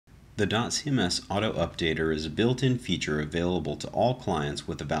The DotcmS Auto Updater is a built-in feature available to all clients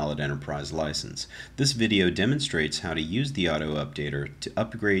with a valid enterprise license. This video demonstrates how to use the Auto Updater to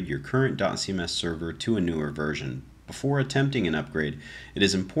upgrade your current DotcmS server to a newer version. Before attempting an upgrade, it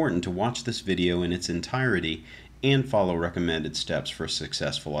is important to watch this video in its entirety and follow recommended steps for a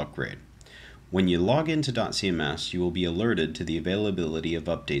successful upgrade. When you log into DotcmS, you will be alerted to the availability of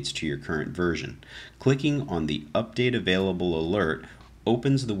updates to your current version. Clicking on the Update Available alert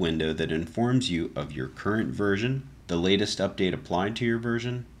opens the window that informs you of your current version, the latest update applied to your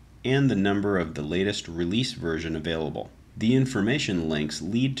version, and the number of the latest release version available. The information links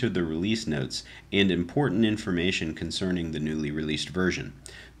lead to the release notes and important information concerning the newly released version.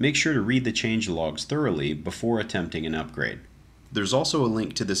 Make sure to read the change logs thoroughly before attempting an upgrade. There's also a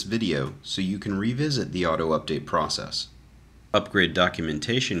link to this video so you can revisit the auto update process. Upgrade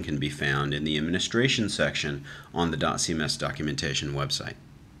documentation can be found in the administration section on the DotcmS documentation website.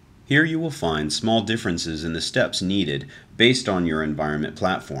 Here you will find small differences in the steps needed based on your environment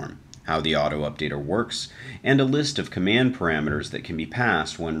platform, how the auto updater works, and a list of command parameters that can be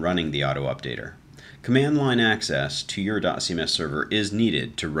passed when running the auto updater. Command line access to your DotcmS server is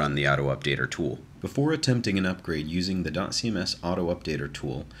needed to run the auto updater tool. Before attempting an upgrade using the DotcmS Auto Updater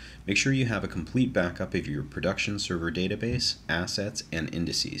tool, make sure you have a complete backup of your production server database, assets, and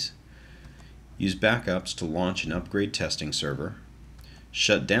indices. Use backups to launch an upgrade testing server,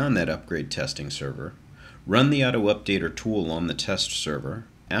 shut down that upgrade testing server, run the Auto Updater tool on the test server.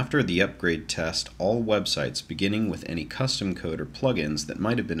 After the upgrade, test all websites beginning with any custom code or plugins that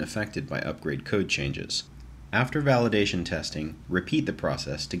might have been affected by upgrade code changes. After validation testing, repeat the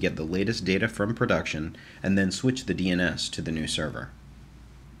process to get the latest data from production and then switch the DNS to the new server.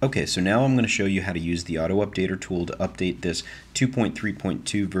 Okay, so now I'm going to show you how to use the Auto Updater tool to update this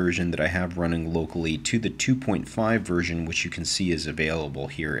 2.3.2 version that I have running locally to the 2.5 version, which you can see is available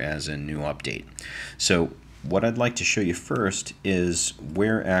here as a new update. So what I'd like to show you first is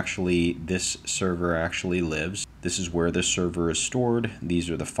where actually this server actually lives. This is where this server is stored.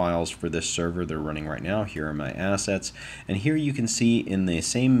 These are the files for this server they're running right now. Here are my assets. And here you can see in the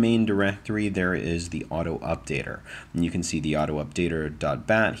same main directory there is the auto updater. And you can see the auto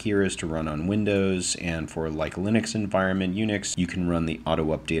updater.bat here is to run on Windows, and for like Linux environment, Unix, you can run the auto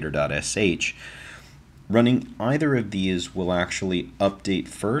updater.sh. Running either of these will actually update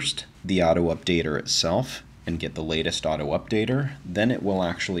first the auto updater itself and get the latest auto updater. Then it will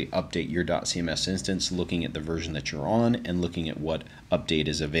actually update your DotcmS instance, looking at the version that you're on and looking at what update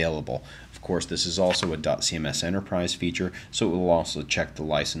is available. Of course, this is also a DotcmS Enterprise feature, so it will also check the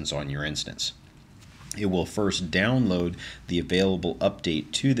license on your instance. It will first download the available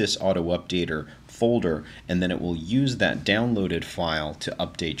update to this auto updater folder, and then it will use that downloaded file to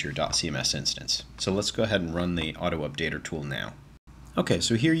update your DotcmS instance. So let's go ahead and run the auto updater tool now. Okay,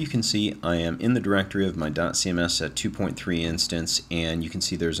 so here you can see I am in the directory of my DotcmS at 2.3 instance, and you can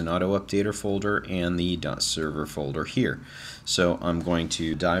see there's an auto updater folder and the .server folder here. So I'm going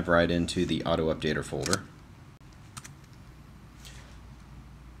to dive right into the auto updater folder.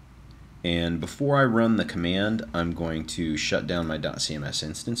 And before I run the command, I'm going to shut down my DotcmS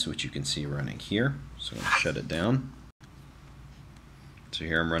instance, which you can see running here. So I'm going to shut it down. So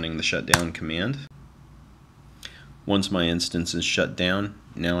here I'm running the shutdown command. Once my instance is shut down,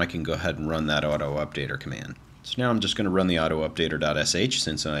 now I can go ahead and run that auto updater command. So now I'm just going to run the auto updater.sh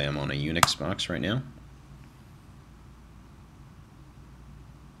since I am on a Unix box right now.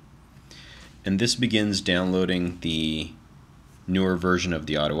 And this begins downloading the newer version of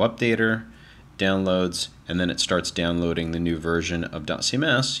the auto updater, downloads, and then it starts downloading the new version of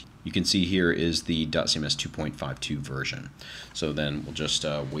DotcmS. You can see here is the DotcmS 2.52 version. So then we'll just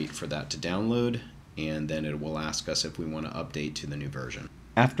wait for that to download, and then it will ask us if we want to update to the new version.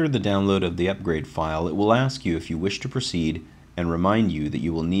 After the download of the upgrade file, it will ask you if you wish to proceed and remind you that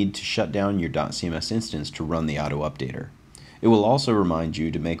you will need to shut down your DotcmS instance to run the auto updater. It will also remind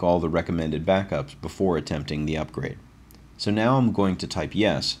you to make all the recommended backups before attempting the upgrade. So now I'm going to type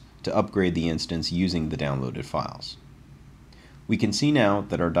yes to upgrade the instance using the downloaded files. We can see now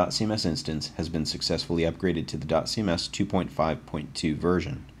that our DotcmS instance has been successfully upgraded to the DotcmS 2.5.2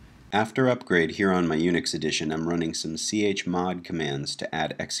 version. After upgrade here on my Unix edition, I'm running some chmod commands to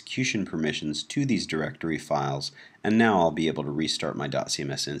add execution permissions to these directory files, and now I'll be able to restart my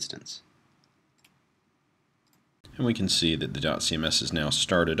DotcmS instance. And we can see that the DotcmS is now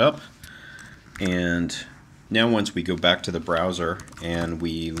started up, and now once we go back to the browser and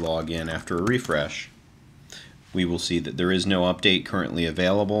we log in after a refresh, we will see that there is no update currently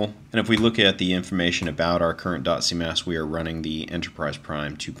available. And if we look at the information about our current DotcmS, we are running the Enterprise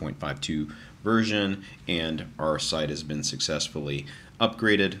Prime 2.52 version, and our site has been successfully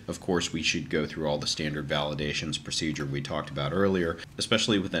upgraded, of course, we should go through all the standard validations procedure we talked about earlier,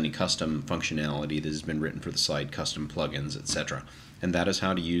 especially with any custom functionality that has been written for the site, custom plugins, etc. And that is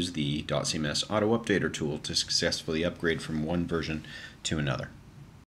how to use the DotcmsAutoupdater tool to successfully upgrade from one version to another.